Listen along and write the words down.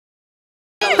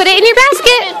Put it in your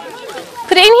basket.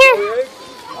 Put it in here.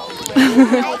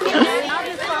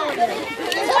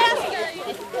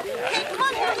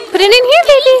 Put it in here,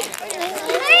 baby.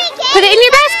 Put it in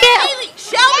your basket.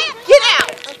 Shelby, get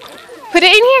out. Put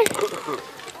it in here.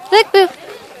 Look, Boo.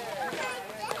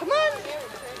 Come on.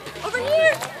 Over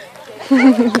here.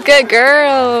 Good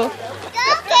girl.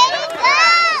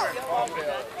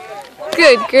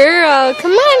 Good girl.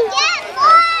 Come on.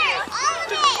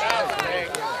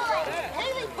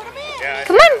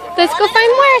 Come on. Let's go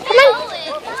find more. Come on.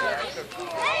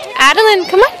 Adalyn,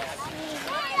 come on.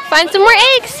 Find some more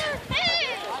eggs.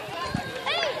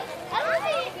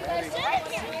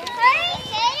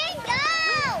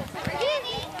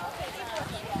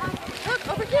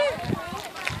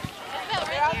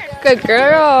 Good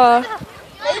girl.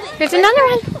 Here's another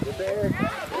one.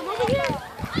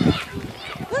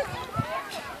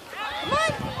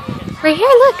 Right here,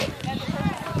 look.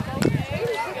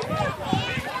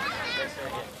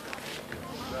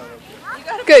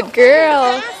 Good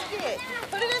girl.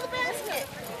 Put it in the basket.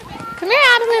 Come here,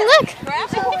 Adalyn, look.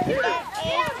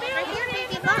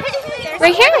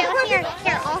 Right here.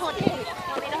 Here, I'll hold it.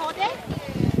 Want me to hold it?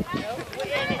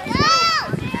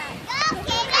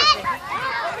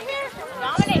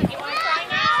 Dominic, you want to try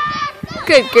now?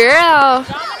 Good girl.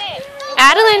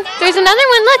 Adalyn, there's another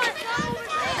one, look.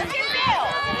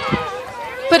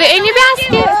 Put it in your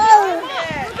basket.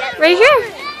 Right here.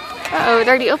 Uh-oh, it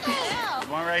already opened.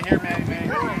 One right here, Maddie.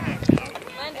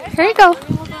 Here you go.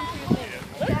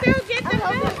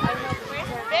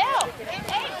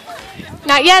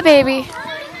 Not yet, baby.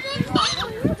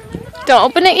 Don't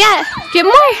open it yet. Get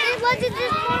more.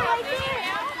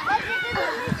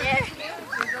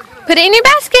 Put it in your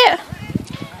basket.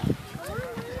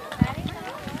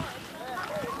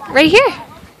 Right here.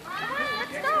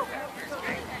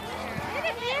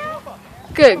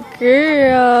 Good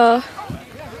girl.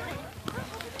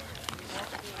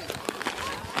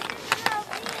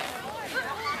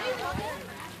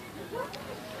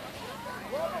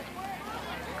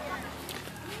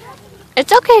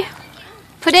 It's okay.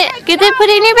 Put it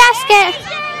in your basket.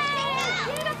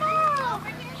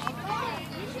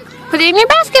 Put it in your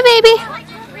basket, baby.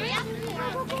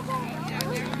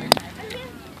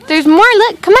 There's more,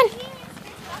 look, come on.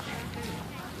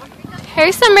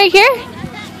 Here's some right here.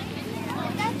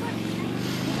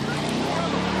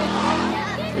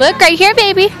 Look, right here,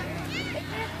 baby.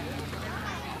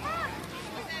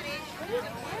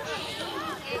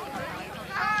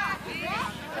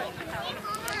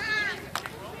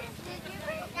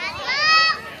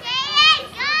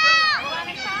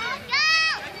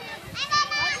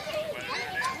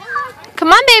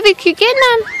 Come on, baby, keep getting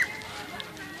them.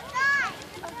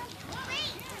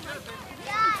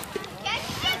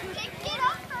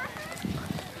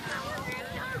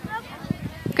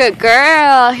 Good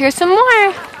girl. Here's some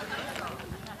more.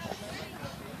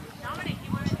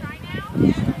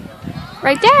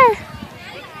 Right there.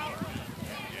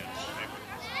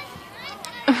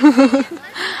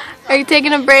 Are you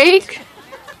taking a break?